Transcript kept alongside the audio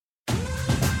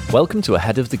Welcome to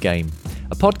Ahead of the Game,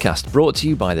 a podcast brought to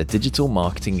you by the Digital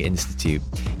Marketing Institute,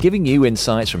 giving you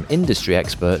insights from industry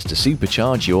experts to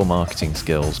supercharge your marketing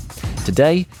skills.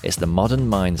 Today, it's the modern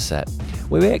mindset,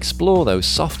 where we explore those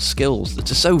soft skills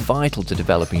that are so vital to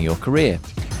developing your career.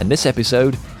 And this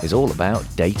episode is all about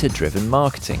data-driven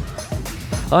marketing.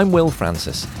 I'm Will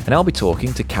Francis, and I'll be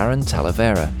talking to Karen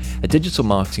Talavera, a digital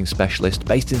marketing specialist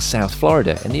based in South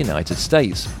Florida in the United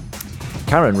States.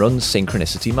 Karen runs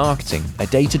Synchronicity Marketing, a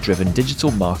data-driven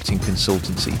digital marketing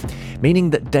consultancy, meaning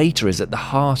that data is at the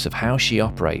heart of how she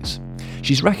operates.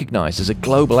 She's recognized as a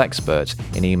global expert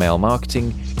in email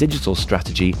marketing, digital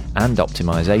strategy, and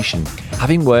optimization,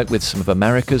 having worked with some of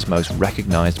America's most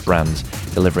recognized brands,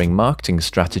 delivering marketing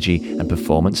strategy and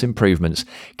performance improvements.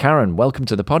 Karen, welcome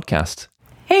to the podcast.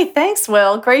 Hey, thanks,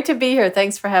 Will. Great to be here.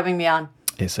 Thanks for having me on.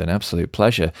 It's an absolute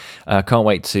pleasure. I can't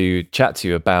wait to chat to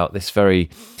you about this very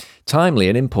timely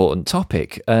and important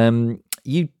topic.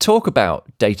 You talk about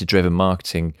data-driven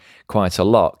marketing quite a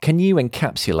lot. Can you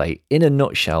encapsulate, in a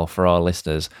nutshell for our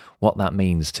listeners, what that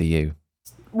means to you?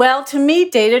 Well, to me,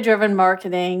 data-driven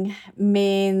marketing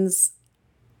means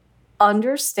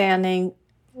understanding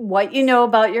what you know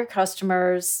about your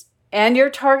customers and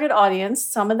your target audience.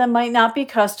 Some of them might not be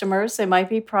customers, they might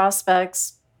be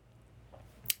prospects,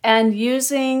 and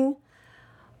using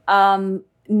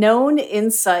known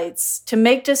insights to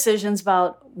make decisions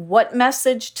about what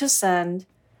message to send,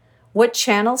 what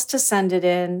channels to send it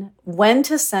in, when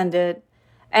to send it,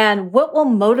 and what will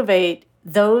motivate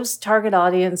those target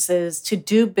audiences to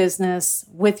do business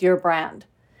with your brand.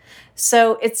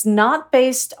 So it's not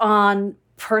based on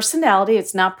personality.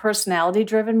 It's not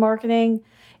personality-driven marketing.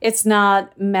 It's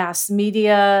not mass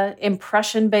media,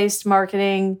 impression-based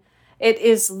marketing. It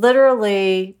is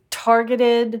literally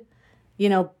targeted,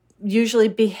 usually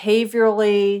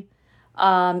behaviorally,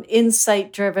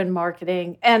 insight-driven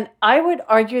marketing. And I would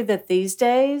argue that these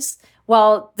days,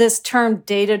 while this term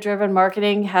data-driven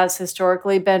marketing has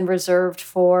historically been reserved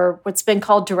for what's been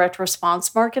called direct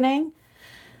response marketing,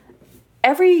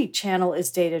 every channel is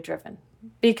data-driven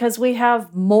because we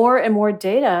have more and more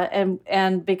data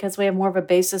and because we have more of a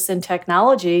basis in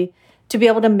technology to be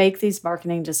able to make these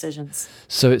marketing decisions.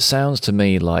 So it sounds to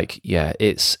me like,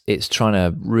 it's trying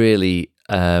to really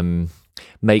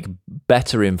make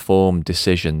better informed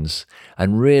decisions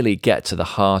and really get to the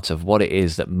heart of what it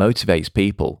is that motivates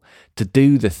people to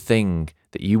do the thing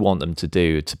that you want them to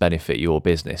do to benefit your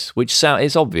business, which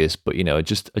is obvious, but I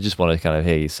just want to kind of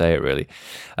hear you say it really.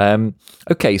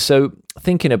 Okay, so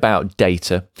thinking about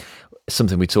data,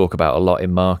 something we talk about a lot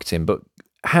in marketing, but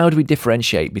how do we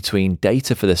differentiate between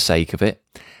data for the sake of it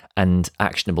and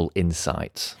actionable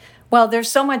insights? Well, there's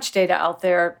so much data out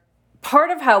there.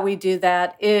 Part of how we do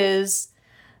that is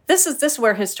this is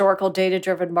where historical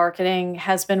data-driven marketing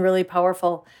has been really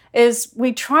powerful, is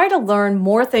we try to learn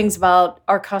more things about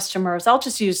our customers. I'll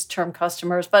just use the term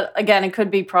customers, but again, it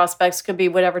could be prospects, could be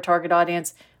whatever target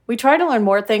audience. We try to learn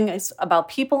more things about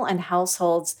people and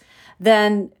households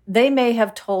than they may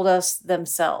have told us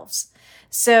themselves.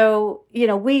 So,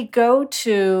 we go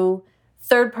to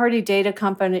third-party data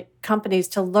companies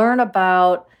to learn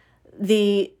about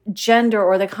the gender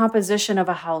or the composition of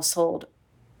a household,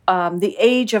 the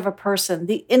age of a person,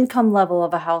 the income level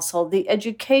of a household, the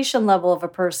education level of a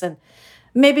person.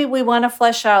 Maybe we want to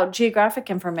flesh out geographic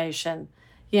information,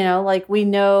 like we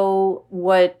know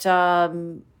what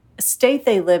state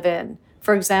they live in,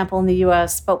 for example, in the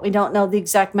U.S., but we don't know the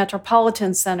exact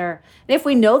metropolitan center. And if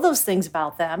we know those things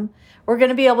about them, we're going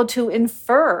to be able to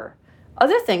infer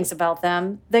other things about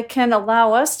them that can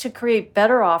allow us to create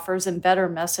better offers and better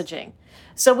messaging.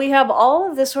 So we have all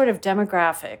of this sort of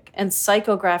demographic and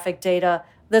psychographic data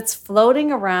that's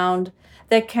floating around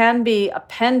that can be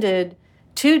appended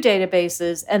to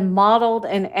databases and modeled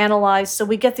and analyzed. So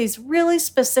we get these really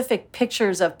specific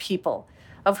pictures of people,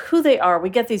 of who they are. We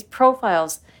get these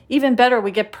profiles. Even better,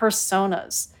 we get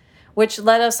personas, which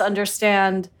let us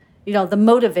understand the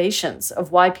motivations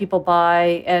of why people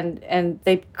buy, and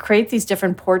they create these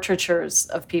different portraitures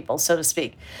of people, so to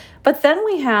speak. But then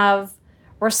we have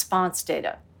response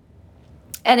data.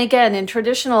 And again, in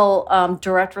traditional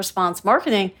direct response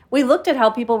marketing, we looked at how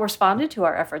people responded to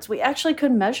our efforts. We actually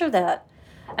could measure that.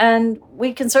 And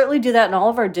we can certainly do that in all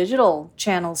of our digital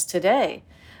channels today.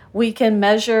 We can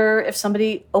measure if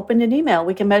somebody opened an email.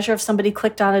 We can measure if somebody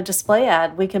clicked on a display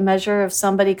ad. We can measure if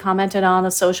somebody commented on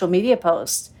a social media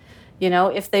post,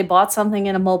 if they bought something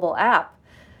in a mobile app.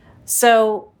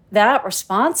 So that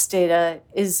response data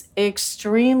is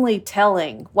extremely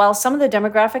telling. While some of the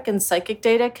demographic and psychic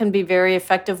data can be very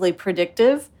effectively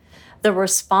predictive, the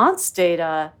response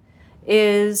data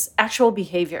is actual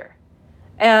behavior.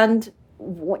 And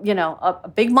a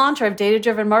big mantra of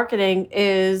data-driven marketing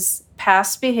is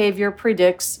past behavior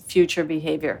predicts future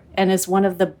behavior and is one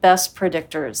of the best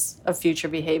predictors of future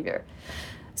behavior.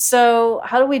 So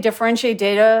how do we differentiate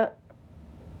data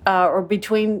how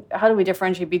do we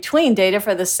differentiate between data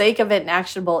for the sake of it and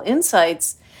actionable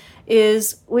insights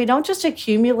is we don't just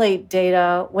accumulate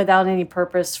data without any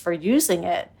purpose for using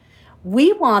it.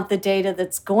 We want the data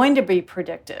that's going to be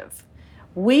predictive.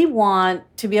 We want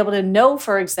to be able to know,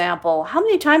 for example, how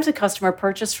many times a customer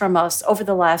purchased from us over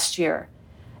the last year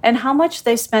and how much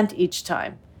they spent each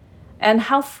time and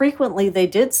how frequently they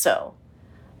did so,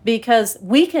 because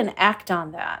we can act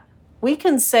on that. We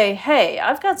can say, hey,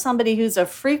 I've got somebody who's a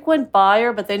frequent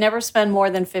buyer, but they never spend more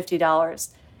than $50.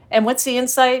 And what's the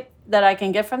insight that I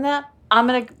can get from that? I'm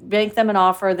going to make them an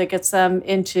offer that gets them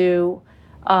into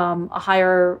a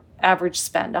higher average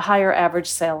spend, a higher average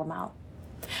sale amount.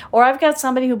 Or I've got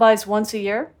somebody who buys once a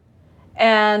year,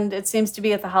 and it seems to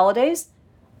be at the holidays.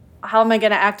 How am I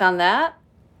going to act on that?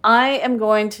 I am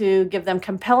going to give them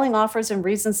compelling offers and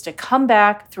reasons to come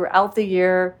back throughout the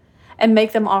year and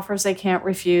make them offers they can't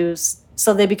refuse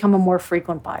so they become a more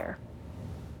frequent buyer.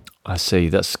 I see.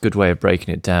 That's a good way of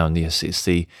breaking it down. Yes, it's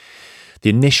the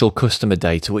initial customer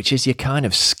data, which is your kind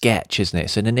of sketch, isn't it?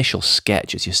 It's an initial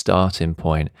sketch as your starting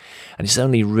point. And it's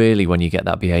only really when you get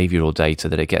that behavioral data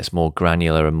that it gets more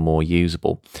granular and more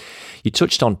usable. You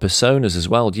touched on personas as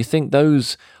well. Do you think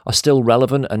those are still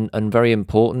relevant and very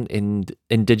important in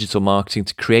digital marketing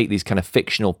to create these kind of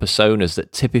fictional personas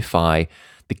that typify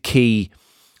the key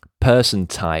person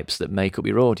types that make up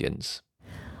your audience?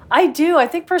 I do. I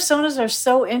think personas are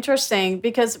so interesting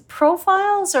because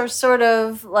profiles are sort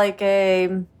of like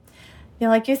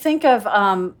like you think of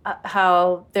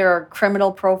how there are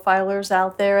criminal profilers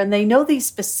out there and they know these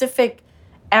specific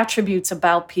attributes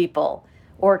about people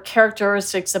or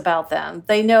characteristics about them.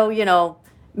 They know,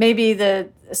 maybe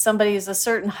that somebody is a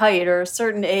certain height or a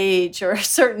certain age or a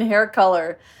certain hair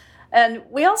color. And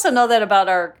we also know that about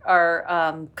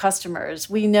our customers.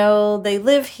 We know they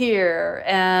live here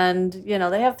and,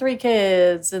 they have 3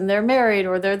 kids and they're married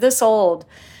or they're this old.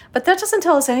 But that doesn't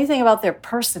tell us anything about their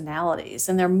personalities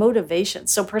and their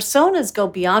motivations. So personas go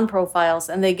beyond profiles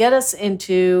and they get us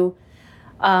into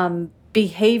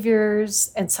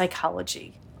behaviors and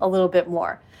psychology a little bit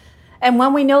more. And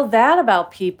when we know that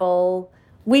about people,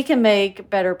 we can make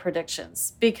better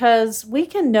predictions because we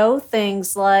can know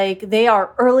things like they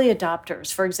are early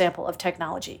adopters, for example, of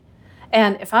technology.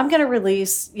 And if I'm going to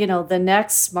release, the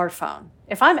next smartphone,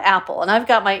 if I'm Apple and I've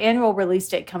got my annual release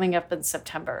date coming up in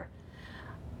September,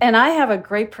 and I have a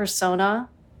great persona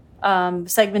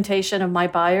segmentation of my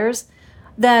buyers,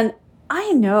 then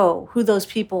I know who those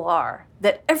people are,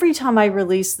 that every time I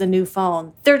release the new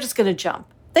phone, they're just going to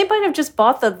jump. They might have just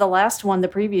bought the last one the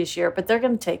previous year, but they're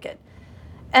going to take it.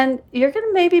 And you're going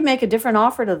to maybe make a different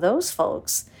offer to those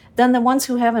folks than the ones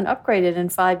who haven't upgraded in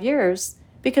 5 years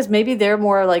because maybe they're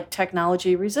more like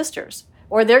technology resistors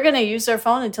or they're going to use their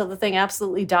phone until the thing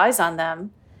absolutely dies on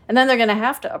them and then they're going to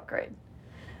have to upgrade.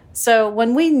 So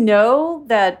when we know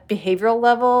that behavioral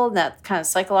level, that kind of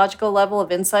psychological level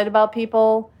of insight about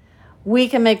people, we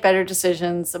can make better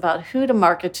decisions about who to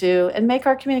market to and make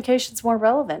our communications more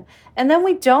relevant. And then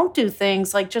we don't do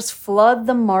things like just flood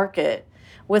the market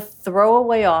with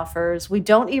throwaway offers, we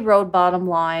don't erode bottom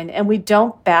line, and we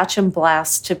don't batch and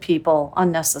blast to people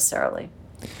unnecessarily.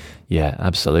 Yeah,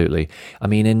 absolutely. I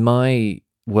mean, in my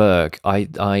work,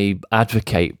 I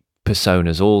advocate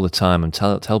personas all the time and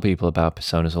tell people about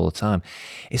personas all the time.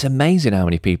 It's amazing how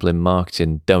many people in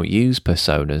marketing don't use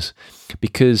personas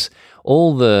because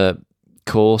all the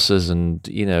courses and,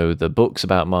 the books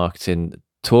about marketing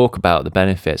talk about the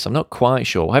benefits. I'm not quite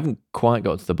sure. I haven't quite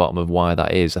got to the bottom of why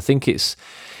that is. I think it's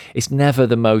never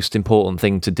the most important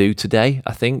thing to do today.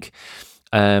 I think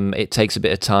it takes a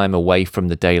bit of time away from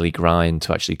the daily grind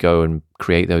to actually go and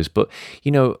create those. But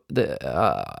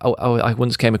I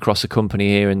once came across a company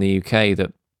here in the UK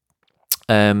that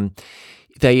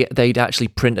they'd actually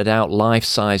printed out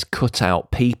life-size cutout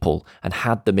people and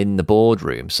had them in the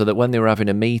boardroom so that when they were having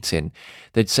a meeting,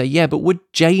 they'd say, yeah, but would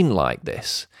Jane like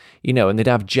this? And they'd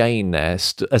have Jane there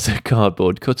as a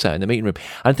cardboard cutout in the meeting room.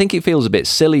 I think it feels a bit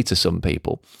silly to some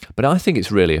people, but I think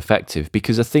it's really effective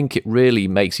because I think it really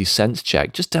makes you sense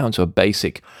check just down to a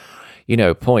basic,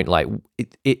 point. Like,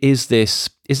 is this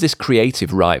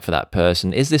creative right for that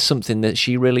person? Is this something that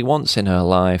she really wants in her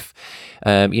life?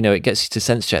 It gets you to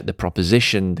sense check the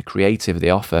proposition, the creative,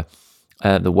 the offer,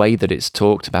 the way that it's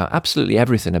talked about, absolutely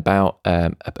everything about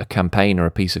a campaign or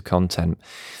a piece of content.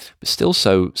 But still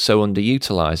so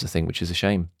underutilized, I think, which is a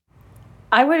shame.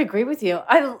 I would agree with you.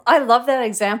 I love that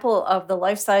example of the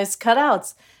life-size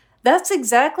cutouts. that's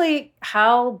exactly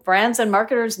how brands and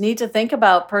marketers need to think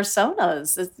about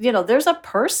personas. There's a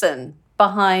person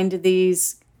behind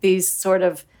these sort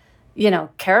of,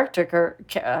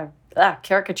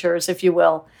 caricatures, if you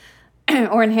will,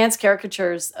 or enhanced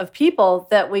caricatures of people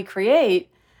that we create.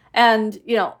 And,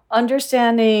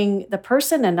 understanding the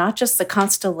person and not just the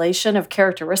constellation of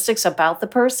characteristics about the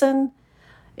person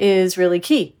is really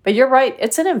key. But you're right,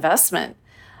 it's an investment.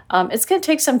 It's going to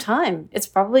take some time. It's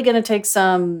probably going to take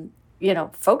some,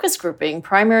 focus grouping,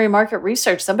 primary market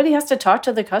research. Somebody has to talk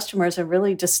to the customers and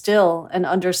really distill and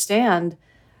understand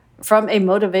from a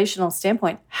motivational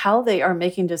standpoint how they are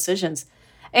making decisions.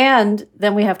 And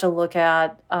then we have to look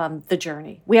at the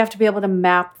journey. We have to be able to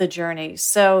map the journey.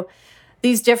 So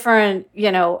these different,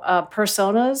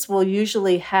 personas will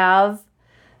usually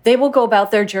they will go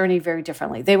about their journey very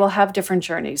differently. They will have different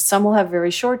journeys. Some will have very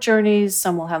short journeys.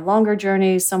 Some will have longer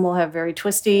journeys. Some will have very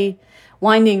twisty,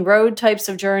 winding road types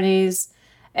of journeys.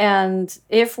 And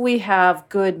if we have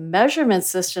good measurement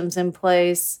systems in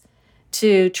place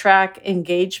to track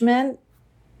engagement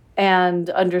and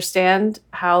understand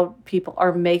how people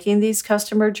are making these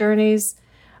customer journeys,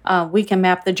 we can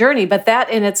map the journey. But that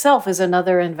in itself is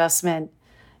another investment,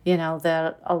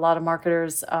 that a lot of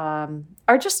marketers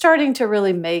are just starting to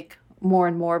really make more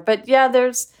and more. But yeah,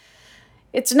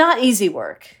 it's not easy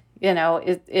work.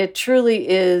 It truly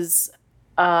is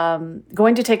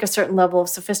going to take a certain level of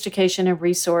sophistication and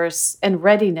resource and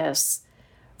readiness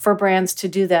for brands to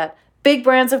do that. Big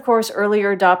brands, of course,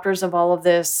 earlier adopters of all of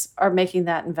this are making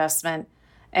that investment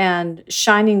and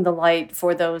shining the light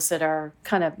for those that are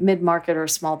kind of mid-market or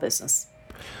small business.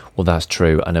 Well, that's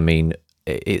true. And I mean,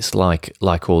 it's like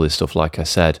all this stuff, like I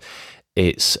said,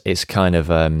 it's kind of,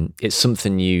 it's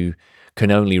something you can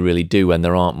only really do when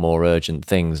there aren't more urgent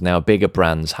things. Now, bigger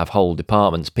brands have whole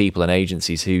departments, people and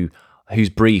agencies whose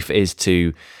brief is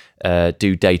to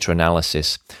do data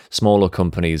analysis. Smaller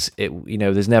companies,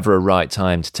 there's never a right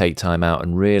time to take time out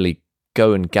and really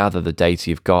go and gather the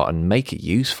data you've got and make it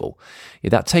useful.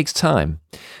 That takes time.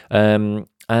 And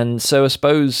so I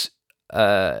suppose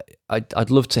I'd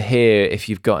love to hear if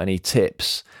you've got any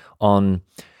tips on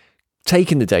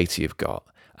taking the data you've got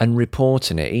and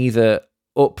reporting it either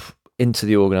up into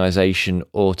the organization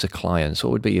or to clients.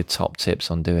 What would be your top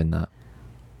tips on doing that?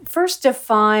 First,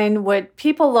 define what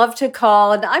people love to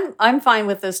call, and I'm fine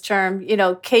with this term,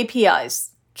 KPIs,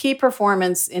 key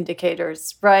performance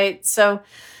indicators, right? So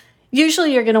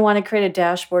usually you're going to want to create a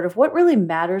dashboard of what really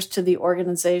matters to the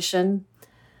organization.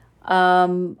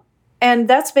 And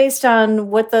that's based on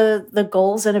what the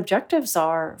goals and objectives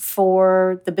are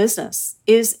for the business.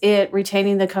 Is it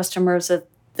retaining the customers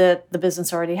that the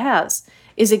business already has?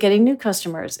 Is it getting new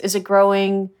customers? Is it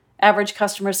growing average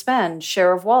customer spend,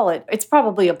 share of wallet? It's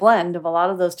probably a blend of a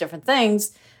lot of those different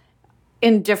things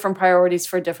in different priorities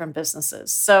for different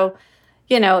businesses. So,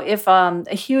 if a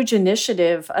huge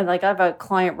initiative, like I have a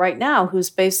client right now who's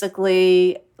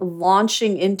basically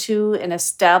launching into an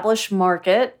established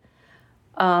market,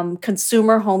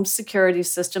 consumer home security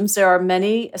systems. There are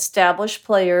many established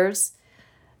players.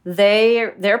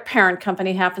 Their parent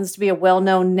company happens to be a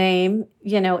well-known name,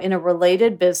 in a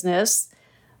related business.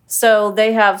 So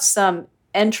they have some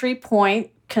entry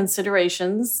point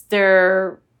considerations.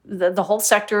 The whole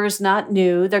sector is not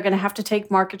new. They're going to have to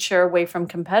take market share away from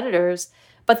competitors,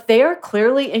 but they are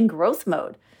clearly in growth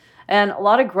mode. And a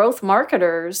lot of growth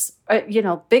marketers,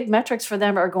 big metrics for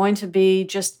them are going to be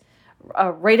just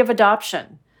rate of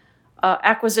adoption,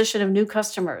 acquisition of new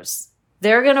customers.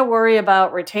 They're going to worry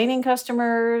about retaining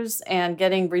customers and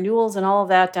getting renewals and all of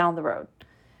that down the road.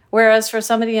 Whereas for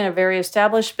somebody in a very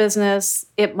established business,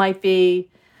 it might be,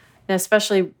 and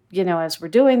especially, as we're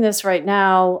doing this right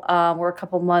now, we're a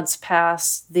couple months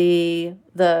past the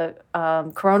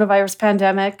coronavirus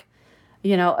pandemic,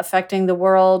 affecting the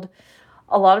world.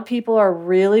 A lot of people are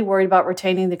really worried about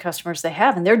retaining the customers they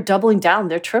have, and they're doubling down,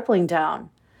 they're tripling down,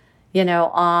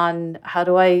 on how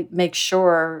do I make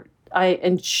sure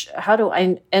how do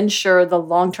I ensure the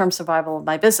long-term survival of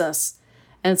my business?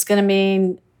 And it's going to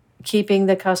mean keeping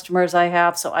the customers I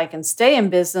have so I can stay in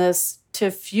business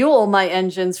to fuel my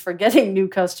engines for getting new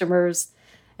customers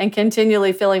and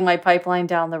continually filling my pipeline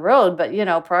down the road. But,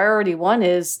 priority one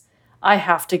is I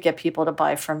have to get people to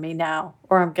buy from me now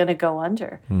or I'm going to go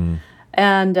under.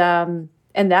 And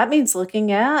that means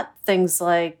looking at things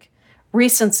like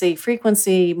recency,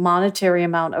 frequency, monetary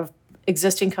amount of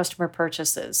existing customer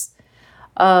purchases,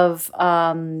 of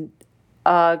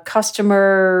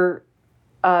customer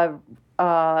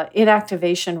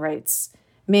inactivation rates,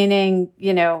 meaning,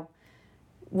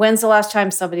 when's the last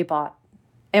time somebody bought?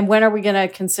 And when are we going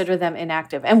to consider them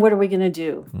inactive? And what are we going to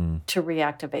do to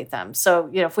reactivate them? So,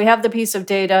 if we have the piece of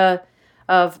data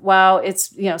of, wow,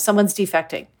 it's, someone's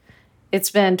defecting. It's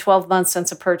been 12 months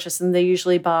since a purchase and they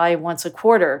usually buy once a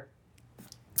quarter.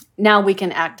 Now we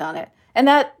can act on it. And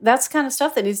that's kind of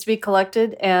stuff that needs to be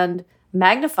collected and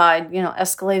magnified,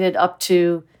 escalated up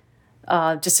to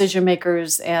decision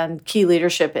makers and key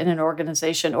leadership in an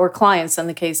organization or clients in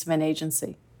the case of an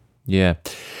agency. Yeah.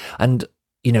 And,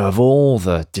 of all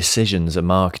the decisions a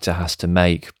marketer has to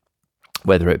make,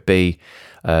 whether it be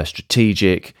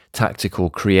strategic, tactical,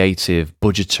 creative,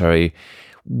 budgetary,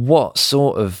 what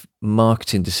sort of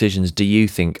marketing decisions do you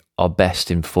think are best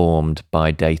informed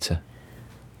by data?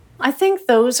 I think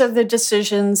those are the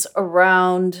decisions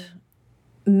around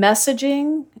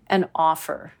messaging and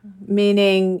offer,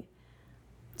 meaning,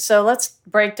 so let's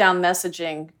break down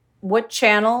messaging. What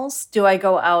channels do I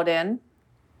go out in?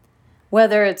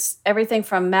 Whether it's everything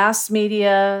from mass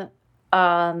media,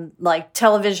 like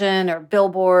television or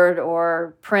billboard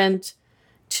or print,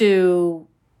 to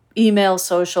email,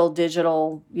 social,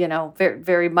 digital, very,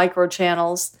 very micro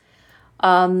channels.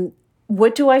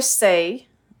 What do I say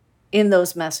in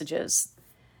those messages?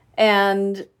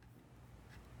 And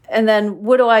then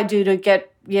what do I do to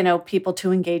get, people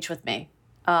to engage with me,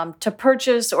 to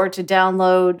purchase or to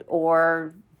download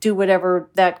or do whatever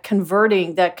that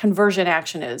conversion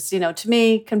action is. To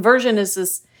me, conversion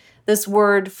is this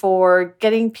word for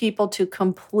getting people to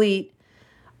complete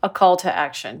a call to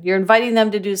action. You're inviting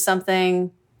them to do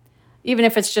something, even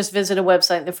if it's just visit a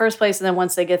website in the first place. And then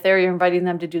once they get there, you're inviting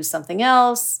them to do something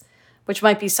else, which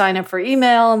might be sign up for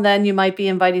email. And then you might be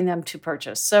inviting them to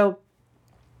purchase. So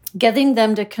getting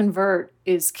them to convert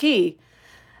is key.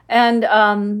 And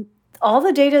all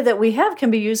the data that we have can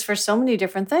be used for so many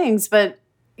different things. But,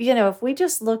 if we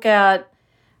just look at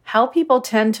how people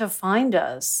tend to find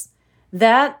us,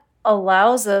 that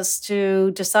allows us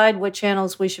to decide what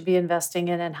channels we should be investing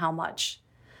in and how much.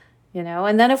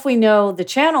 And then if we know the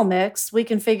channel mix, we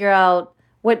can figure out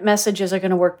what messages are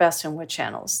going to work best in what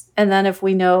channels. And then if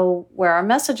we know where our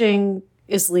messaging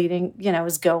is leading,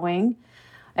 is going,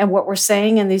 and what we're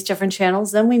saying in these different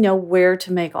channels, then we know where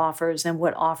to make offers and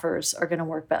what offers are going to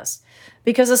work best.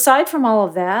 Because aside from all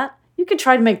of that, you could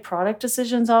try to make product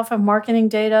decisions off of marketing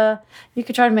data. You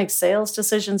could try to make sales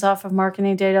decisions off of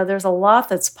marketing data. There's a lot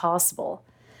that's possible.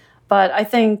 But I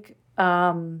think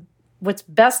what's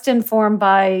best informed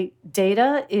by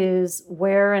data is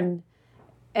where and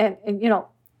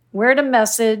where to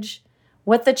message,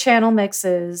 what the channel mix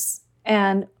is,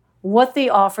 and what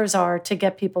the offers are to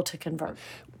get people to convert.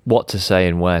 What to say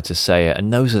and where to say it.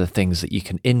 And those are the things that you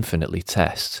can infinitely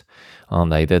test, aren't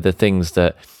they? They're the things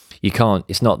that you can't,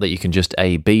 it's not that you can just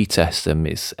A/B test them,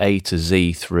 it's A to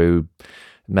Z through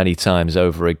many times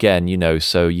over again,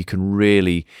 so you can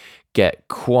really get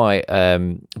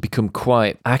become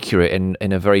quite accurate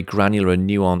in a very granular and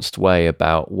nuanced way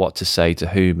about what to say to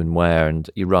whom and where. And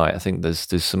you're right, I think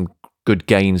there's some good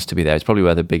gains to be there. It's probably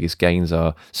where the biggest gains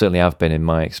are, certainly have been in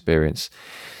my experience.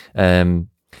 So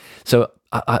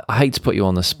I hate to put you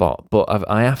on the spot, but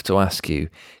I have to ask you,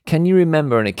 can you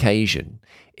remember an occasion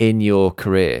in your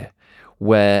career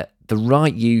where the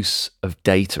right use of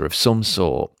data of some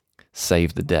sort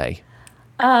saved the day?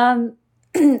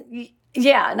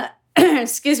 Yeah.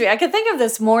 Excuse me. I could think of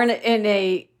this more in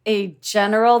a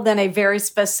general than a very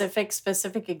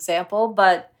specific example,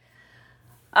 but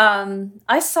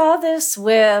I saw this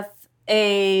with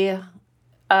a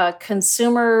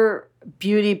consumer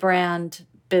beauty brand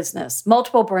business,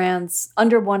 multiple brands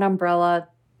under one umbrella.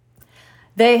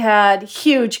 They had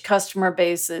huge customer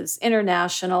bases,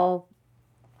 international,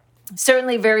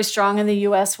 certainly very strong in the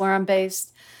U.S. where I'm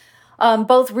based,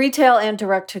 both retail and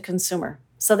direct to consumer.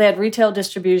 So they had retail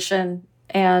distribution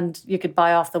and you could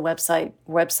buy off the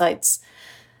websites.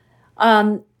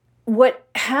 What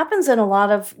happens in a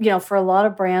lot of, for a lot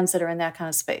of brands that are in that kind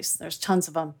of space, there's tons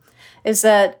of them, is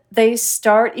that they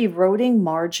start eroding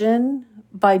margin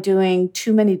by doing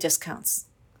too many discounts.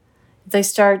 They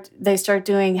start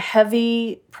doing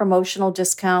heavy promotional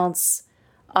discounts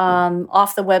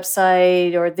off the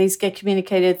website, or these get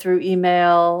communicated through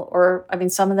email, or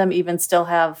some of them even still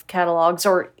have catalogs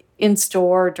or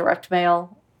in-store direct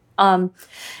mail. And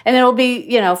it'll be,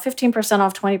 15%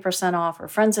 off, 20% off, or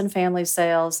friends and family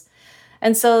sales.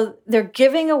 And so they're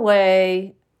giving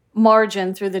away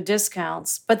margin through the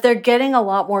discounts, but they're getting a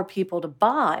lot more people to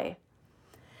buy.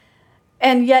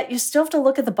 And yet you still have to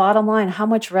look at the bottom line, how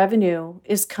much revenue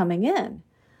is coming in,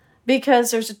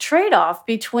 because there's a trade-off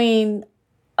between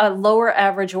a lower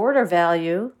average order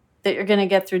value that you're going to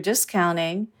get through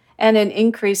discounting and an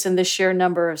increase in the sheer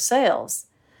number of sales.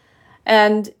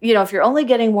 And, if you're only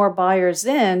getting more buyers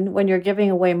in when you're giving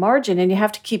away margin and you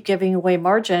have to keep giving away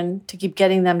margin to keep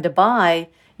getting them to buy,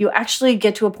 you actually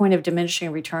get to a point of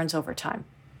diminishing returns over time.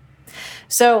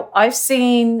 So I've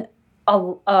seen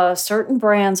certain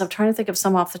brands, I'm trying to think of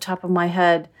some off the top of my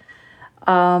head.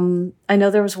 I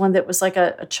know there was one that was like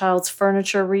a child's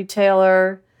furniture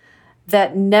retailer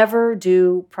that never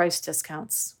do price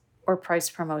discounts or price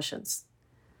promotions.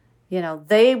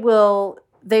 They will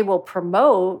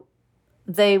promote,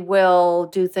 they will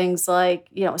do things like,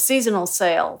 seasonal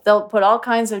sale. They'll put all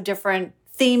kinds of different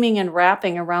theming and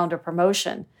wrapping around a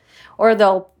promotion, or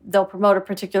they'll promote a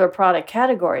particular product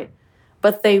category,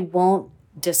 but they won't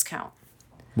discount.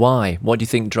 Why? What do you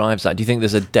think drives that? Do you think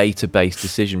there's a database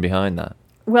decision behind that?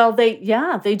 Well, they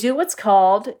do what's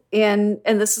called and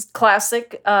this is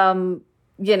classic, B2C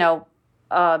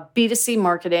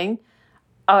marketing,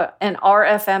 an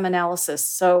RFM analysis.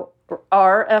 So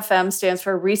RFM stands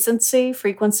for recency,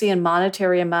 frequency, and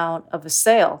monetary amount of a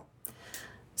sale.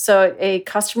 So a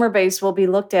customer base will be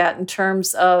looked at in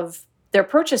terms of their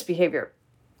purchase behavior.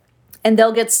 And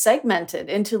they'll get segmented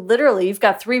into literally, you've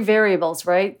got 3 variables,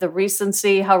 right? The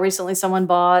recency, how recently someone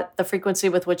bought, the frequency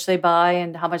with which they buy,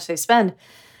 and how much they spend.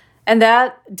 And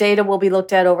that data will be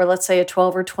looked at over, let's say, a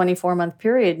 12 or 24-month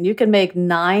period. And you can make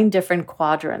 9 different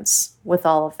quadrants with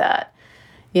all of that.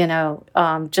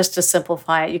 Just to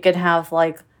simplify it, you could have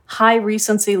like high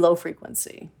recency, low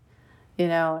frequency,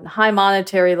 and high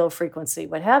monetary, low frequency,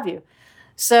 what have you.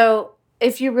 So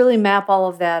if you really map all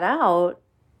of that out,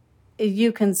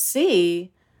 you can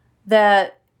see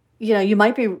that, you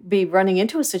might be running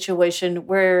into a situation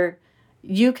where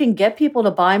you can get people to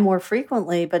buy more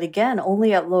frequently, but again,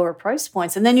 only at lower price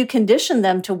points. And then you condition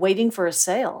them to waiting for a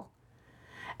sale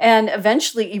and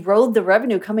eventually erode the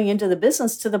revenue coming into the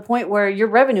business to the point where your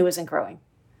revenue isn't growing.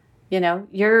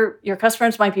 Your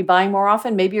customers might be buying more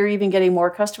often. Maybe you're even getting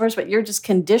more customers, but you're just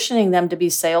conditioning them to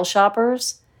be sale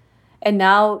shoppers. And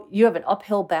now you have an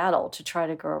uphill battle to try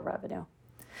to grow revenue.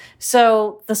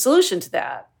 So the solution to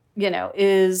that,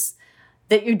 is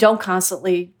that you don't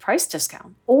constantly price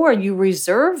discount, or you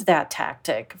reserve that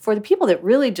tactic for the people that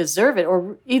really deserve it,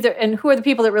 and who are the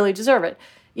people that really deserve it?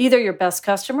 Either your best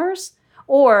customers,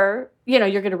 or,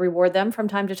 you're going to reward them from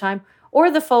time to time, or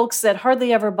the folks that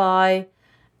hardly ever buy,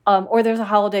 or there's a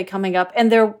holiday coming up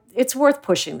and it's worth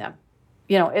pushing them.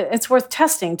 It's worth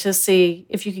testing to see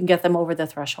if you can get them over the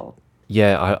threshold.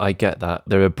 Yeah, I get that.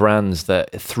 There are brands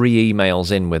that 3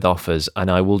 emails in with offers and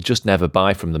I will just never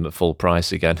buy from them at full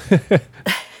price again.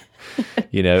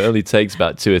 It only takes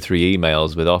about 2 or 3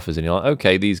 emails with offers and you're like,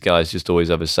 okay, these guys just always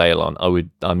have a sale on.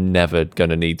 I'm never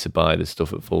going to need to buy this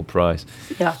stuff at full price.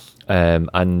 Yeah.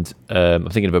 I'm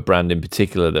thinking of a brand in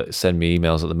particular that send me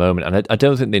emails at the moment, and I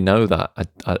don't think they know that,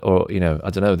 I don't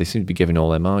know. They seem to be giving all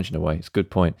their margin away. It's a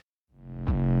good point.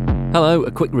 Hello,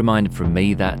 a quick reminder from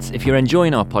me that if you're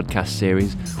enjoying our podcast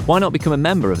series, why not become a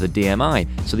member of the DMI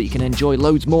so that you can enjoy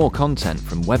loads more content,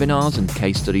 from webinars and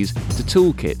case studies to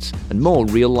toolkits and more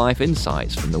real-life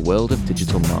insights from the world of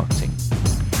digital marketing.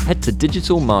 Head to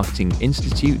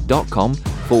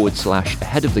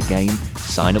digitalmarketinginstitute.com/ahead of the game to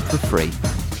sign up for free.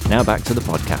 Now back to the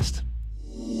podcast.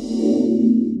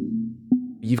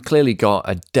 You've clearly got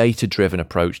a data-driven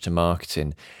approach to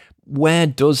marketing. Where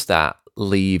does that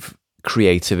leave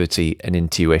creativity and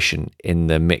intuition in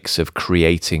the mix of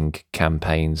creating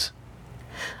campaigns?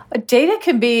 Data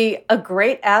can be a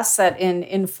great asset in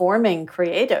informing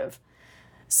creative.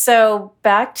 So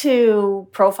back to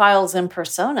profiles and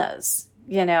personas,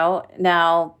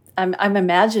 now I'm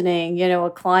imagining,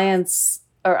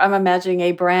 I'm imagining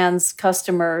a brand's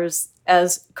customers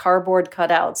as cardboard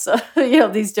cutouts,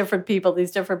 these different people,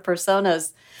 these different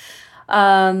personas.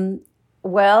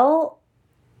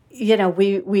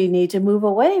 We need to move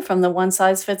away from the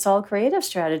one-size-fits-all creative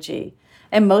strategy.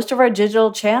 And most of our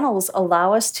digital channels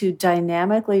allow us to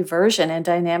dynamically version and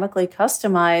dynamically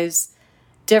customize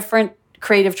different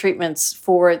creative treatments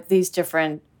for these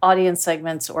different audience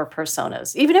segments or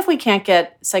personas. Even if we can't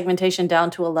get segmentation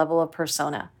down to a level of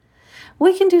persona,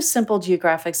 we can do simple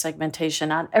geographic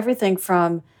segmentation on everything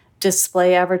from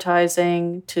display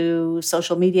advertising to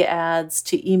social media ads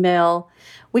to email.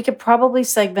 We could probably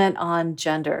segment on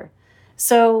gender.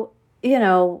 So,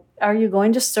 are you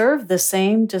going to serve the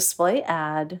same display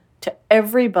ad to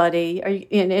everybody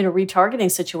in a retargeting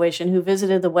situation who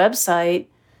visited the website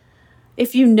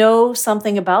if you know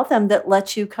something about them that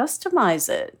lets you customize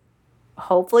it?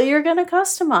 Hopefully you're going to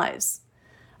customize.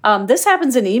 This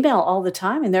happens in email all the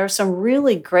time, and there are some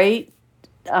really great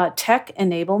tech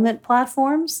enablement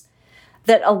platforms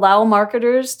that allow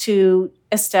marketers to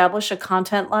establish a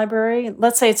content library.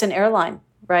 Let's say it's an airline,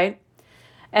 right?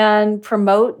 and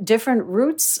promote different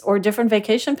routes or different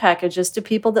vacation packages to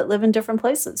people that live in different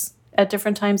places at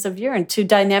different times of year, and to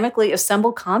dynamically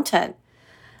assemble content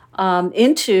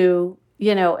into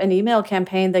an email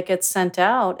campaign that gets sent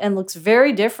out and looks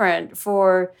very different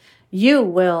for you,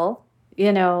 Will,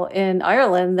 in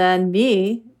Ireland than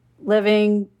me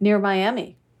living near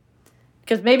Miami.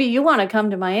 Because maybe you want to come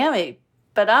to Miami,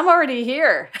 but I'm already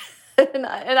here. and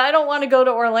I don't want to go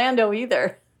to Orlando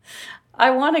either.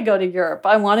 I want to go to Europe.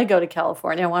 I want to go to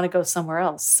California. I want to go somewhere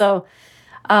else. So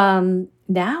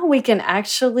now we can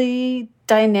actually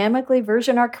dynamically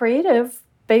version our creative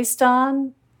based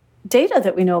on data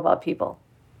that we know about people.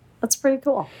 That's pretty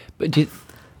cool. But do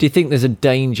you think there's a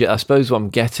danger? I suppose what I'm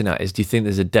getting at is, do you think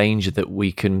there's a danger that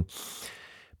we can,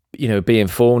 be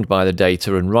informed by the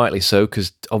data, and rightly so,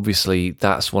 because obviously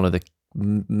that's one of the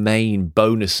main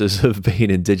bonuses of being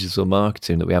in digital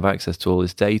marketing, that we have access to all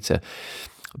this data,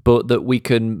 but that we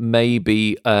can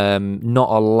maybe not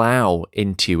allow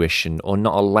intuition or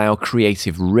not allow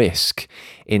creative risk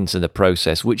into the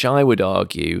process, which I would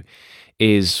argue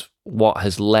is what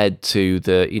has led to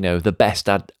the best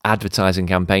advertising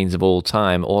campaigns of all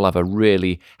time. All have a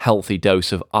really healthy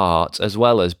dose of art as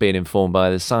well as being informed by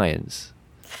the science.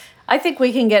 I think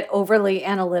we can get overly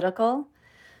analytical.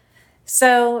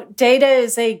 So data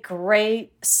is a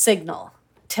great signal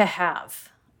to have.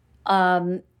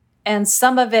 And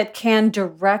some of it can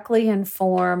directly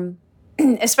inform,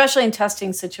 especially in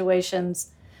testing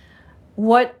situations,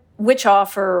 which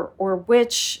offer or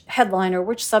which headline or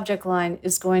which subject line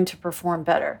is going to perform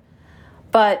better.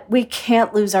 But we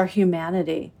can't lose our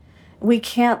humanity. We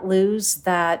can't lose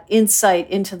that insight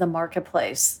into the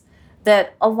marketplace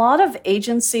that a lot of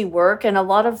agency work and a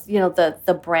lot of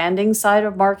the branding side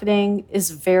of marketing is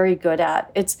very good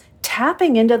at. It's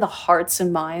tapping into the hearts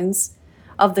and minds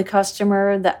of the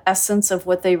customer, the essence of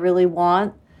what they really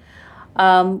want.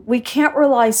 We can't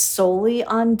rely solely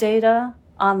on data,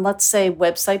 on, let's say,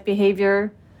 website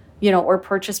behavior, or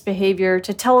purchase behavior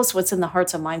to tell us what's in the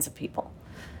hearts and minds of people.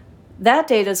 That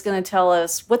data is going to tell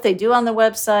us what they do on the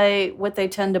website, what they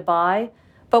tend to buy.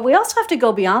 But we also have to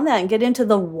go beyond that and get into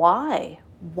the why.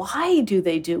 Why do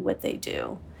they do what they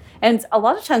do? And a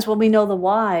lot of times when we know the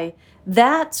why,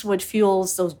 that's what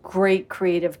fuels those great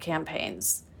creative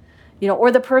campaigns,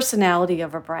 or the personality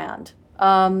of a brand.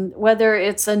 Whether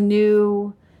it's a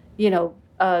new,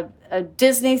 a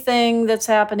Disney thing that's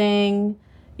happening,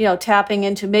 tapping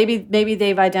into, maybe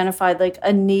they've identified like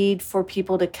a need for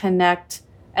people to connect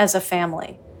as a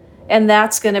family. And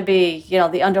that's going to be,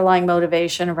 the underlying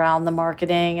motivation around the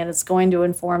marketing, and it's going to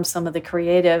inform some of the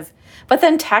creative. But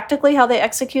then tactically, how they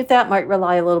execute that might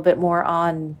rely a little bit more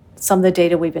on some of the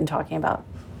data we've been talking about.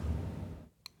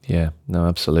 Yeah, no,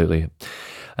 absolutely.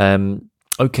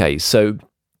 Okay, so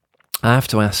I have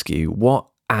to ask you, what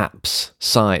apps,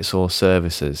 sites, or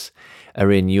services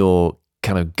are in your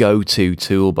kind of go-to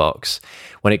toolbox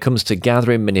when it comes to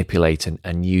gathering, manipulating,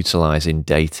 and utilizing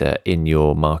data in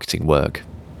your marketing work?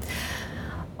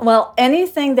 Well,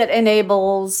 anything that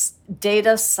enables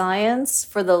data science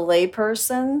for the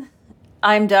layperson,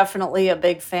 I'm definitely a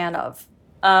big fan of.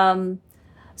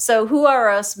 So who are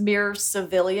us mere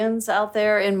civilians out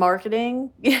there in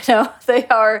marketing? They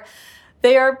are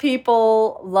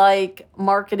people like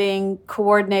marketing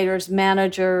coordinators,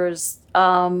 managers,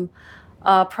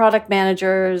 product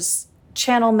managers,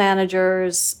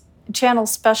 channel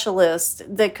specialists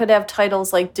that could have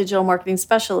titles like digital marketing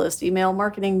specialist, email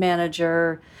marketing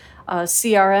manager,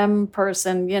 CRM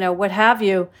person, what have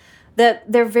you, that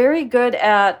they're very good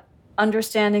at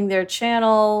understanding their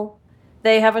channel.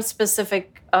 They have a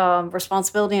specific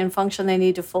responsibility and function they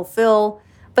need to fulfill,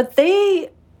 but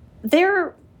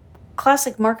they're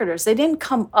classic marketers. They didn't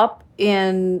come up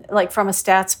from a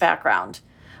stats background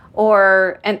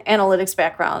or an analytics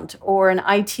background or an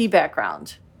IT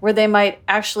background, where they might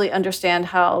actually understand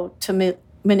how to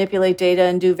manipulate data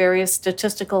and do various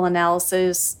statistical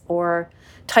analysis or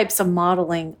types of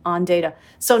modeling on data.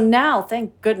 So now,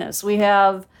 thank goodness, we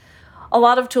have a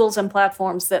lot of tools and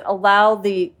platforms that allow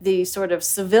the sort of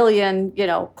civilian,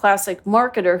 classic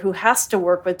marketer who has to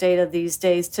work with data these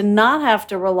days to not have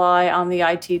to rely on the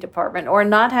IT department or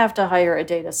not have to hire a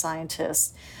data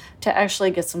scientist to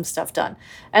actually get some stuff done.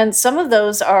 And some of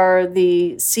those are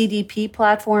the CDP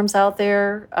platforms out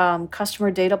there,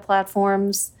 customer data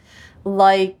platforms,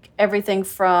 like everything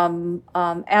from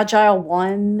Agile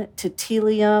One to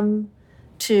Telium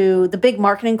to the big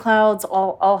marketing clouds.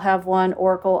 All have one: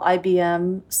 Oracle,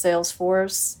 IBM,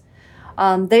 Salesforce.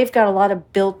 They've got a lot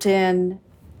of built-in,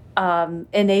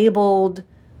 enabled,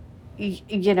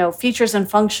 features and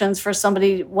functions for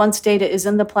somebody once data is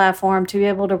in the platform to be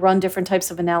able to run different types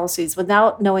of analyses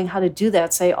without knowing how to do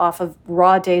that, say, off of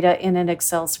raw data in an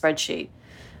Excel spreadsheet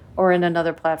or in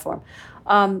another platform.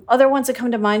 Other ones that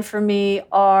come to mind for me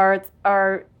are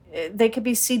they could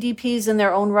be CDPs in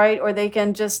their own right, or they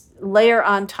can just layer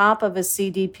on top of a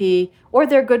CDP, or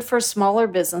they're good for smaller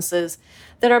businesses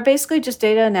that are basically just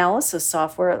data analysis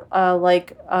software,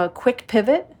 like Quick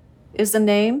Pivot is the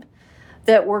name,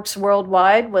 that works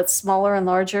worldwide with smaller and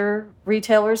larger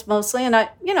retailers mostly. And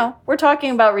we're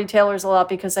talking about retailers a lot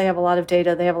because they have a lot of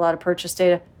data, they have a lot of purchase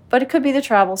data, but it could be the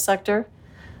travel sector.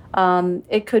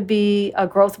 It could be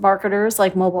growth marketers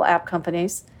like mobile app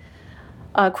companies.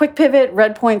 Quick Pivot,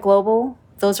 Redpoint Global,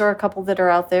 those are a couple that are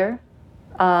out there.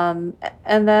 And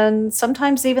then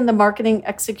sometimes even the marketing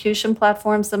execution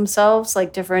platforms themselves,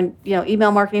 like different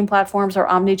email marketing platforms or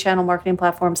omni-channel marketing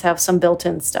platforms, have some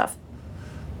built-in stuff.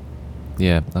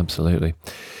 Yeah, absolutely.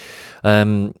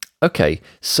 Okay,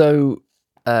 so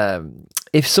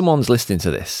if someone's listening to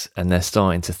this and they're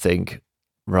starting to think,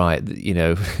 right,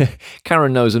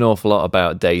 Karen knows an awful lot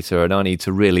about data and I need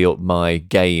to really up my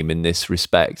game in this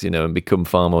respect, and become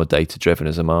far more data-driven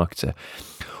as a marketer.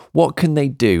 What can they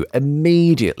do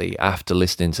immediately after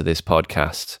listening to this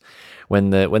podcast when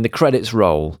the credits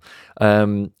roll,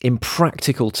 in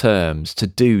practical terms, to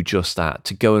do just that,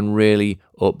 to go and really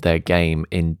up their game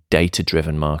in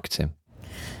data-driven marketing?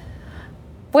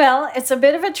 Well, it's a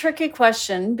bit of a tricky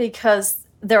question because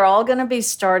they're all going to be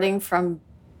starting from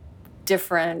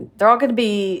they're all going to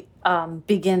be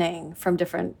beginning from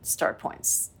different start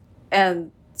points.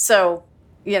 And so,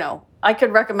 I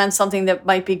could recommend something that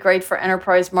might be great for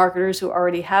enterprise marketers who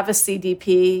already have a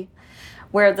CDP,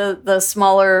 where the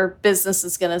smaller business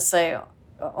is going to say,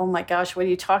 oh my gosh, what are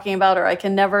you talking about? Or I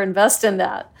can never invest in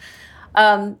that.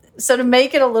 So to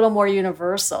make it a little more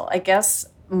universal, I guess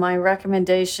my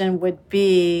recommendation would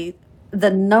be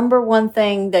the number one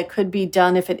thing that could be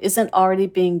done if it isn't already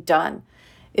being done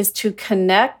is to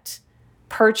connect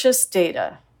purchase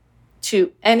data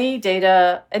to any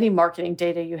marketing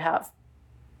data you have,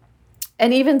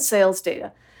 and even sales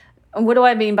data. And what do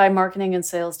I mean by marketing and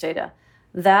sales data?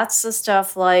 That's the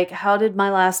stuff like, how did my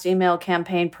last email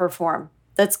campaign perform?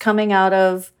 That's coming out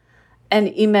of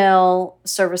an email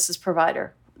services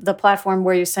provider, the platform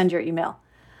where you send your email.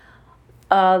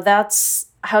 That's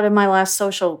how did my last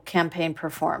social campaign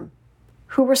perform?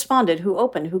 Who responded? Who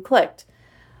opened? Who clicked?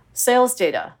 Sales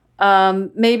data.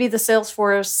 Maybe the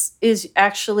Salesforce is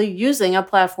actually using a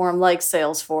platform like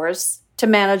Salesforce to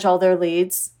manage all their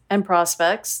leads and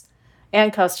prospects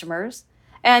and customers.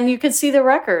 And you could see the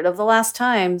record of the last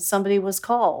time somebody was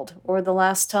called, or the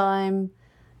last time,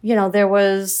 there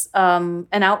was an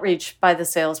outreach by the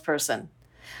salesperson.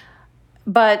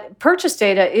 But purchase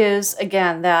data is,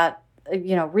 again, that,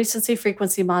 recency,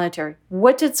 frequency, monetary.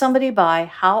 What did somebody buy?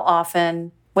 How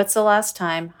often? What's the last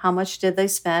time? How much did they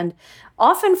spend?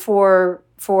 Often for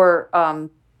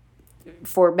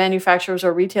manufacturers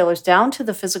or retailers, down to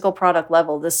the physical product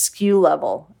level, the SKU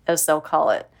level, as they'll call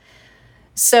it.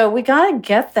 So we got to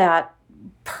get that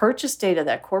purchase data,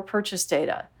 that core purchase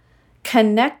data,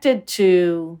 connected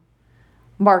to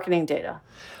marketing data.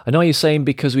 I know you're saying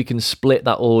because we can split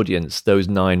that audience those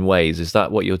 9 ways. Is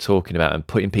that what you're talking about? And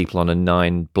putting people on a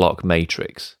 9-block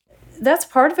matrix? That's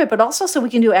part of it, but also so we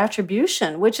can do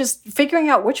attribution, which is figuring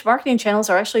out which marketing channels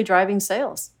are actually driving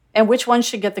sales and which ones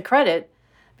should get the credit.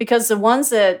 Because the ones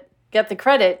that get the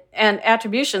credit and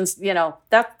attributions,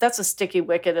 that's a sticky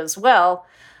wicket as well.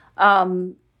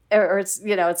 Or it's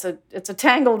a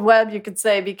tangled web, you could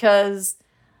say, because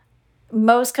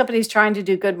most companies trying to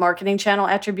do good marketing channel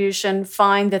attribution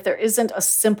find that there isn't a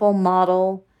simple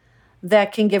model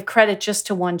that can give credit just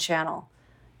to one channel.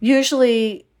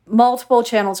 Usually multiple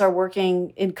channels are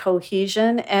working in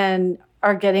cohesion and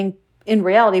are getting, in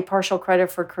reality, partial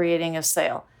credit for creating a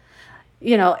sale.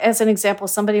 As an example,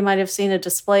 somebody might have seen a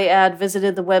display ad,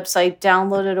 visited the website,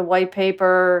 downloaded a white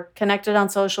paper, connected on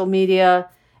social media,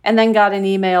 and then got an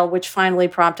email which finally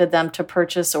prompted them to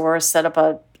purchase or set up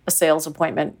a sales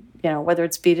appointment, whether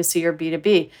it's B2C or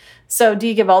B2B. So do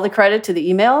you give all the credit to the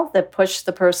email that pushed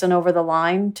the person over the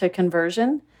line to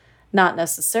conversion? Not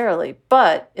necessarily,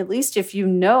 but at least if you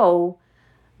know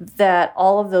that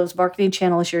all of those marketing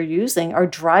channels you're using are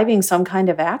driving some kind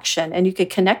of action and you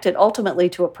could connect it ultimately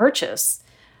to a purchase,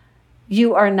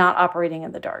 you are not operating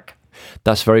in the dark.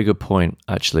 That's a very good point,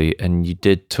 actually. And you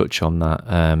did touch on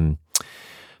that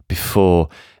before.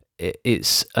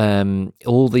 It's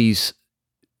all these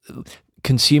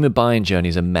consumer buying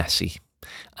journeys are messy.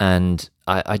 And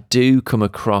I do come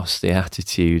across the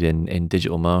attitude in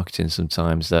digital marketing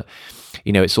sometimes that,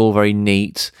 it's all very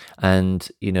neat, and,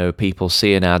 people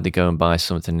see an ad, they go and buy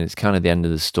something, and it's kind of the end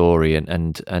of the story.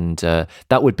 And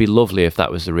that would be lovely if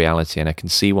that was the reality. And I can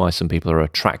see why some people are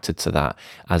attracted to that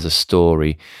as a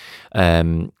story.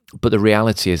 But the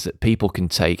reality is that people can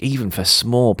take, even for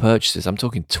small purchases, I'm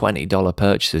talking $20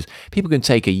 purchases, people can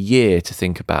take a year to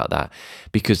think about that,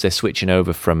 because they're switching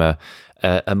over from a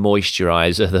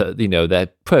moisturizer that they're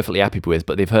perfectly happy with,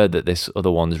 but they've heard that this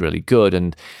other one's really good.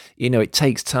 And it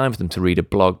takes time for them to read a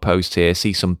blog post here,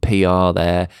 see some PR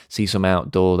there, see some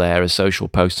outdoor there, a social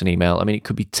post, an email. I mean, it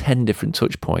could be 10 different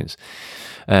touch points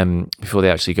before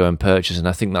they actually go and purchase. And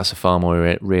I think that's a far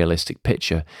more realistic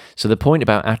picture. So the point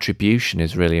about attribution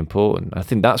is really important. I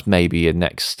think that's maybe a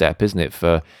next step, isn't it,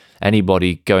 for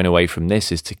anybody going away from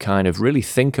this, is to kind of really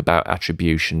think about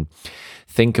attribution,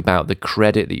 think about the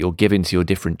credit that you're giving to your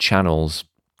different channels,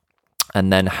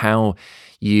 and then how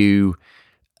you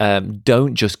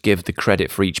don't just give the credit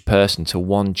for each person to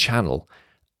one channel.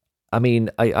 I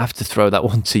mean, I have to throw that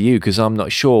one to you, because I'm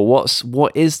not sure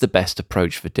what is the best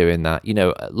approach for doing that.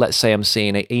 Let's say I'm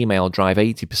seeing an email drive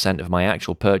 80% of my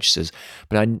actual purchases,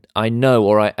 but I know,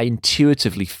 or I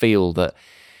intuitively feel that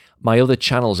my other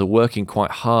channels are working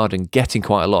quite hard and getting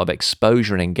quite a lot of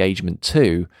exposure and engagement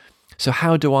too. So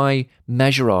how do I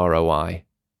measure ROI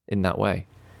in that way?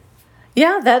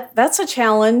 Yeah, that's a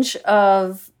challenge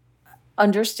of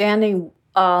understanding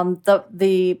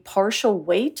the partial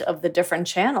weight of the different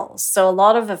channels. So a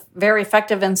lot of very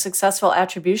effective and successful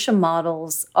attribution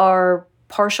models are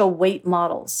partial weight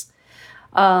models.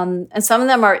 And some of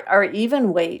them are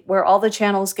even weight, where all the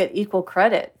channels get equal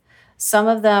credit. Some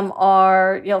of them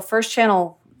are, first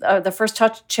channel, the first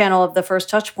touch channel of the first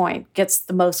touch point gets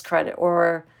the most credit,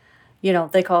 or,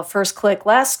 they call it first click,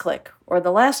 last click, or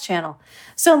the last channel.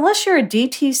 So unless you're a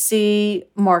DTC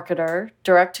marketer,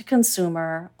 direct to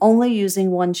consumer, only using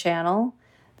one channel,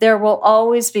 there will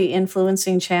always be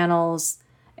influencing channels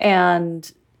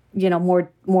and,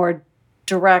 more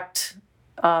direct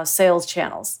sales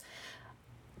channels.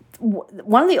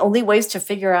 One of the only ways to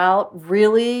figure out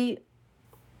really,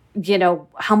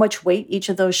 how much weight each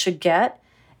of those should get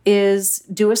is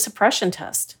do a suppression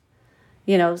test.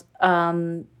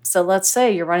 So let's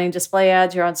say you're running display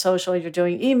ads, you're on social, you're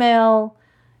doing email,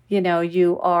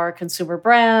 you are a consumer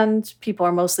brand, people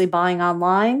are mostly buying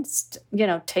online,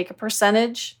 take a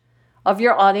percentage of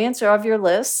your audience or of your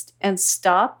list and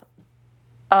stop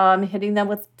hitting them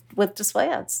with display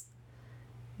ads,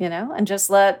 and just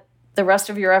let the rest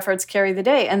of your efforts carry the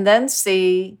day, and then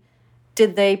see,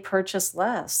 did they purchase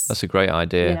less? That's a great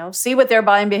idea. See what their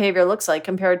buying behavior looks like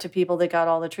compared to people that got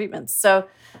all the treatments. So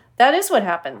that is what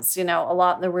happens, a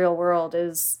lot in the real world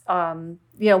is,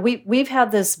 we've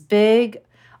had this big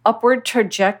upward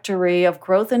trajectory of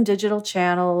growth in digital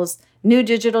channels, new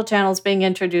digital channels being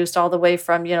introduced all the way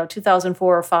from,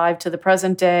 2004 or 5 to the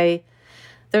present day.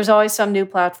 There's always some new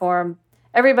platform.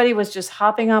 Everybody was just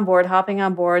hopping on board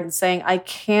and saying, I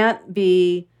can't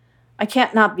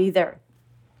not be there.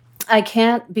 I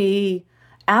can't be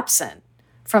absent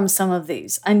from some of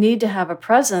these. I need to have a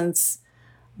presence,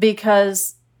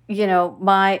 because,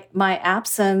 my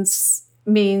absence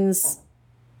means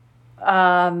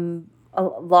a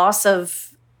loss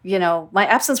of, my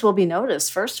absence will be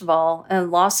noticed, first of all,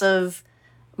 and loss of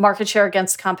market share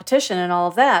against competition and all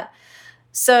of that.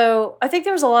 So I think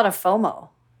there was a lot of FOMO.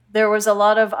 There was a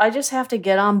lot of, I just have to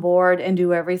get on board and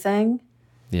do everything.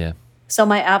 Yeah. So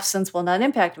my absence will not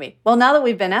impact me. Well, now that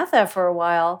we've been at that for a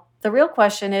while, the real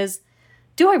question is,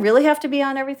 do I really have to be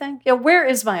on everything? Where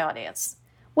is my audience?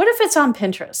 What if it's on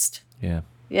Pinterest? Yeah.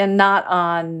 And not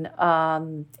on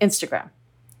Instagram?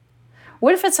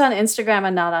 What if it's on Instagram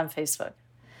and not on Facebook?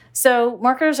 So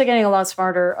marketers are getting a lot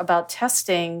smarter about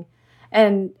testing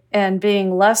and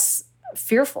being less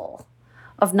fearful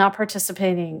of not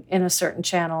participating in a certain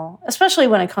channel, especially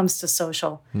when it comes to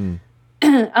social.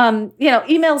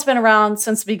 Email's been around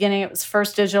since the beginning. It was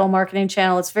first digital marketing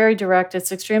channel. It's very direct.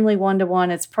 It's extremely one-to-one.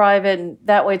 It's private, and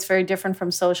that way it's very different from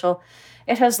social.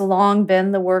 It has long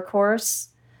been the workhorse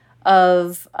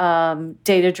of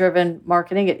data-driven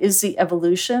marketing. It is the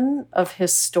evolution of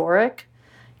historic,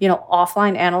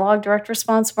 offline analog direct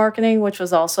response marketing, which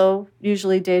was also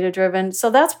usually data-driven. So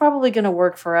that's probably going to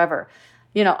work forever.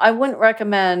 I wouldn't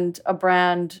recommend a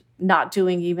brand not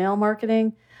doing email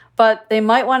marketing, but they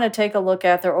might want to take a look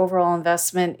at their overall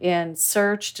investment in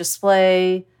search,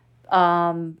 display,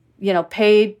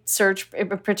 paid search in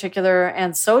particular,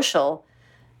 and social,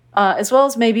 as well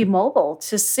as maybe mobile,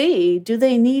 to see, do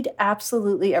they need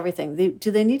absolutely everything?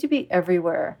 Do they need to be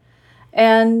everywhere?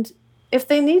 And, if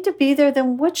they need to be there,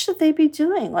 then what should they be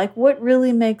doing? Like, what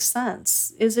really makes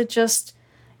sense? Is it just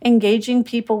engaging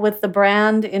people with the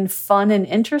brand in fun and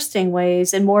interesting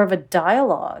ways and more of a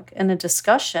dialogue and a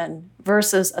discussion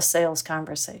versus a sales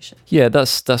conversation? Yeah,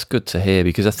 that's good to hear,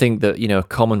 because I think that, a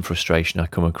common frustration I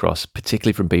come across,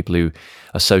 particularly from people who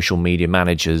are social media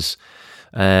managers,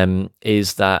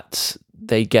 is that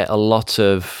they get a lot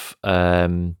of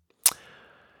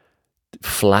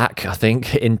flack, I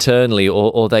think, internally,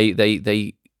 or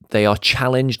they are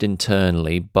challenged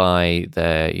internally by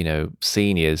their,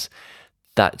 seniors,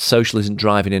 that social isn't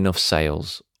driving enough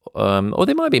sales. Or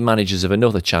they might be managers of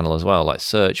another channel as well, like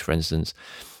search, for instance.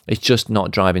 It's just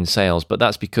not driving sales. But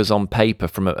that's because on paper,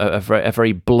 from a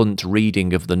very blunt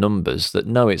reading of the numbers, that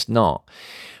no, it's not.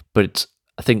 But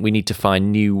I think we need to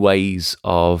find new ways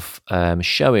of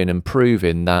showing and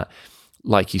proving that,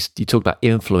 like you talked about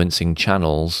influencing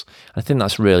channels. I think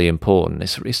that's really important.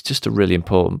 It's just a really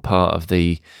important part of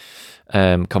the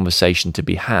conversation to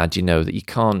be had, that you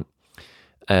can't.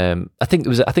 I think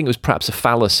it was perhaps a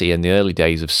fallacy in the early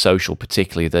days of social,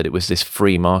 particularly, that it was this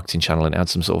free marketing channel and it had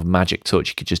some sort of magic touch.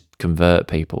 You could just convert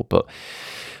people. But,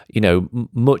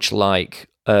 much like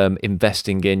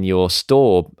investing in your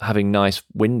store, having nice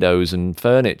windows and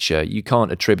furniture, you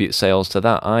can't attribute sales to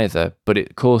that either. But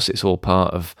of course, it's all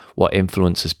part of what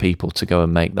influences people to go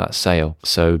and make that sale.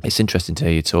 So it's interesting to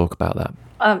hear you talk about that.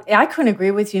 I couldn't agree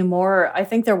with you more. I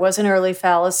think there was an early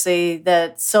fallacy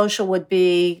that social would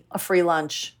be a free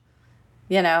lunch,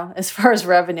 as far as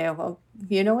revenue. Well,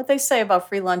 you know what they say about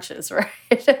free lunches, right?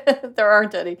 There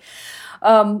aren't any.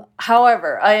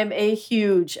 However, I am a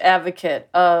huge advocate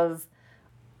of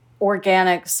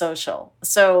organic social.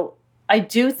 So I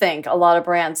do think a lot of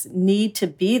brands need to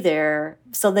be there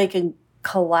so they can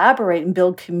collaborate and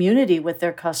build community with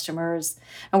their customers.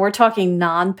 And we're talking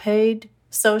non-paid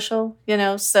social,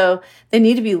 so they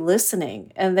need to be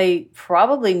listening and they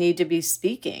probably need to be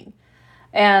speaking.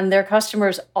 And their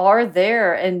customers are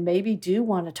there and maybe do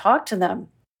want to talk to them.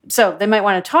 So they might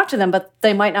want to talk to them, but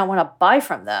they might not want to buy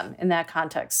from them in that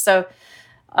context. So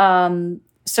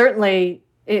certainly,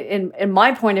 in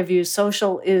my point of view,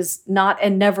 social is not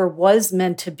and never was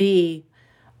meant to be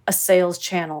a sales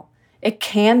channel. It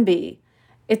can be.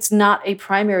 It's not a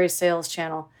primary sales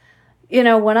channel.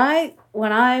 When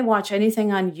I watch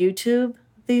anything on YouTube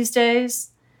these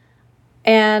days,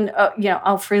 and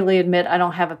I'll freely admit I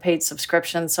don't have a paid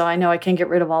subscription, so I know I can get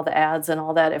rid of all the ads and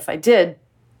all that if I did.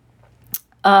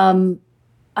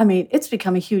 It's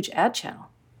become a huge ad channel.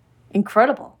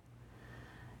 Incredible.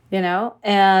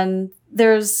 And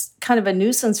there's kind of a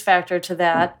nuisance factor to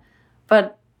that.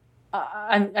 But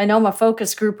I know I'm a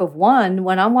focus group of one.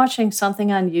 When I'm watching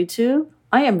something on YouTube,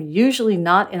 I am usually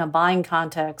not in a buying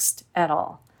context at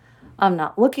all. I'm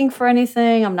not looking for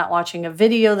anything. I'm not watching a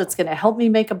video that's going to help me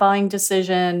make a buying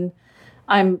decision.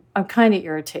 I'm kind of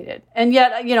irritated. And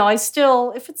yet, I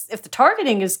still, if the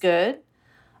targeting is good,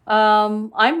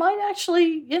 I might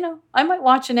actually, I might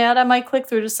watch an ad. I might click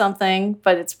through to something,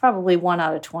 but it's probably 1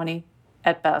 out of 20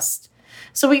 at best.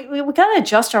 So we got to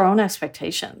adjust our own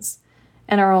expectations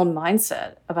and our own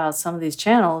mindset about some of these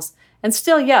channels, and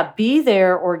still, be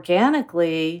there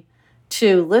organically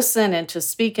to listen and to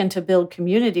speak and to build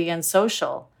community and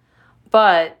social.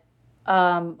 But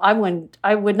I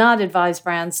would not advise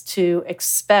brands to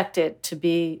expect it to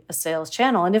be a sales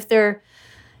channel. And if they're,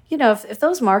 if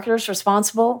those marketers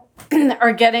responsible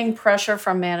are getting pressure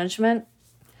from management,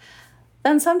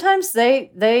 then sometimes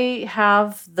they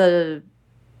have the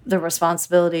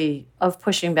responsibility of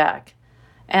pushing back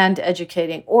and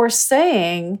educating or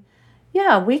saying,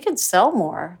 we could sell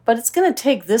more, but it's going to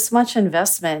take this much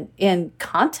investment in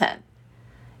content,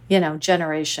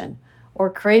 generation, or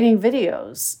creating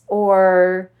videos,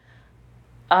 or,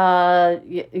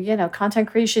 content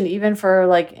creation, even for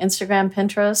like Instagram,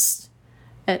 Pinterest.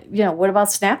 And, what about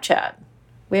Snapchat?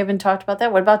 We haven't talked about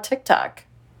that. What about TikTok?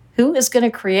 Who is going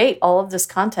to create all of this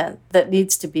content that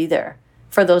needs to be there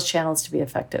for those channels to be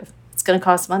effective? It's going to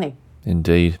cost money.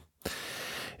 Indeed.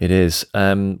 It is.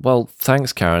 Well,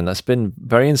 thanks, Karen. That's been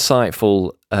very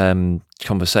insightful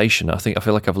conversation. I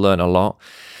feel like I've learned a lot,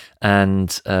 and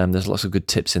there's lots of good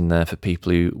tips in there for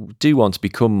people who do want to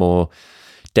become more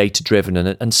data-driven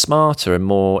and smarter and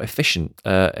more efficient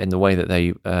in the way that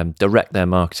they direct their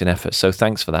marketing efforts. So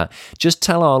thanks for that. Just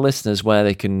tell our listeners where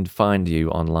they can find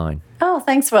you online. Oh,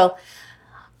 thanks, Will.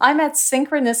 I'm at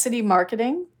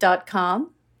synchronicitymarketing.com.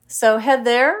 So head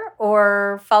there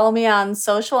or follow me on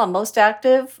social. I'm most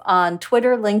active on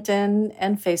Twitter, LinkedIn,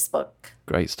 and Facebook.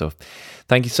 Great stuff.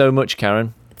 Thank you so much,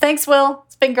 Karen. Thanks, Will.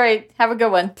 It's been great. Have a good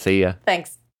one. See ya.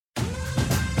 Thanks.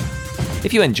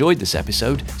 If you enjoyed this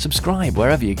episode, subscribe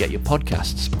wherever you get your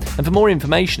podcasts. And for more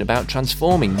information about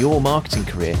transforming your marketing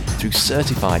career through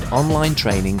certified online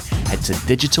training, head to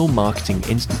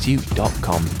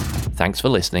digitalmarketinginstitute.com. Thanks for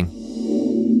listening.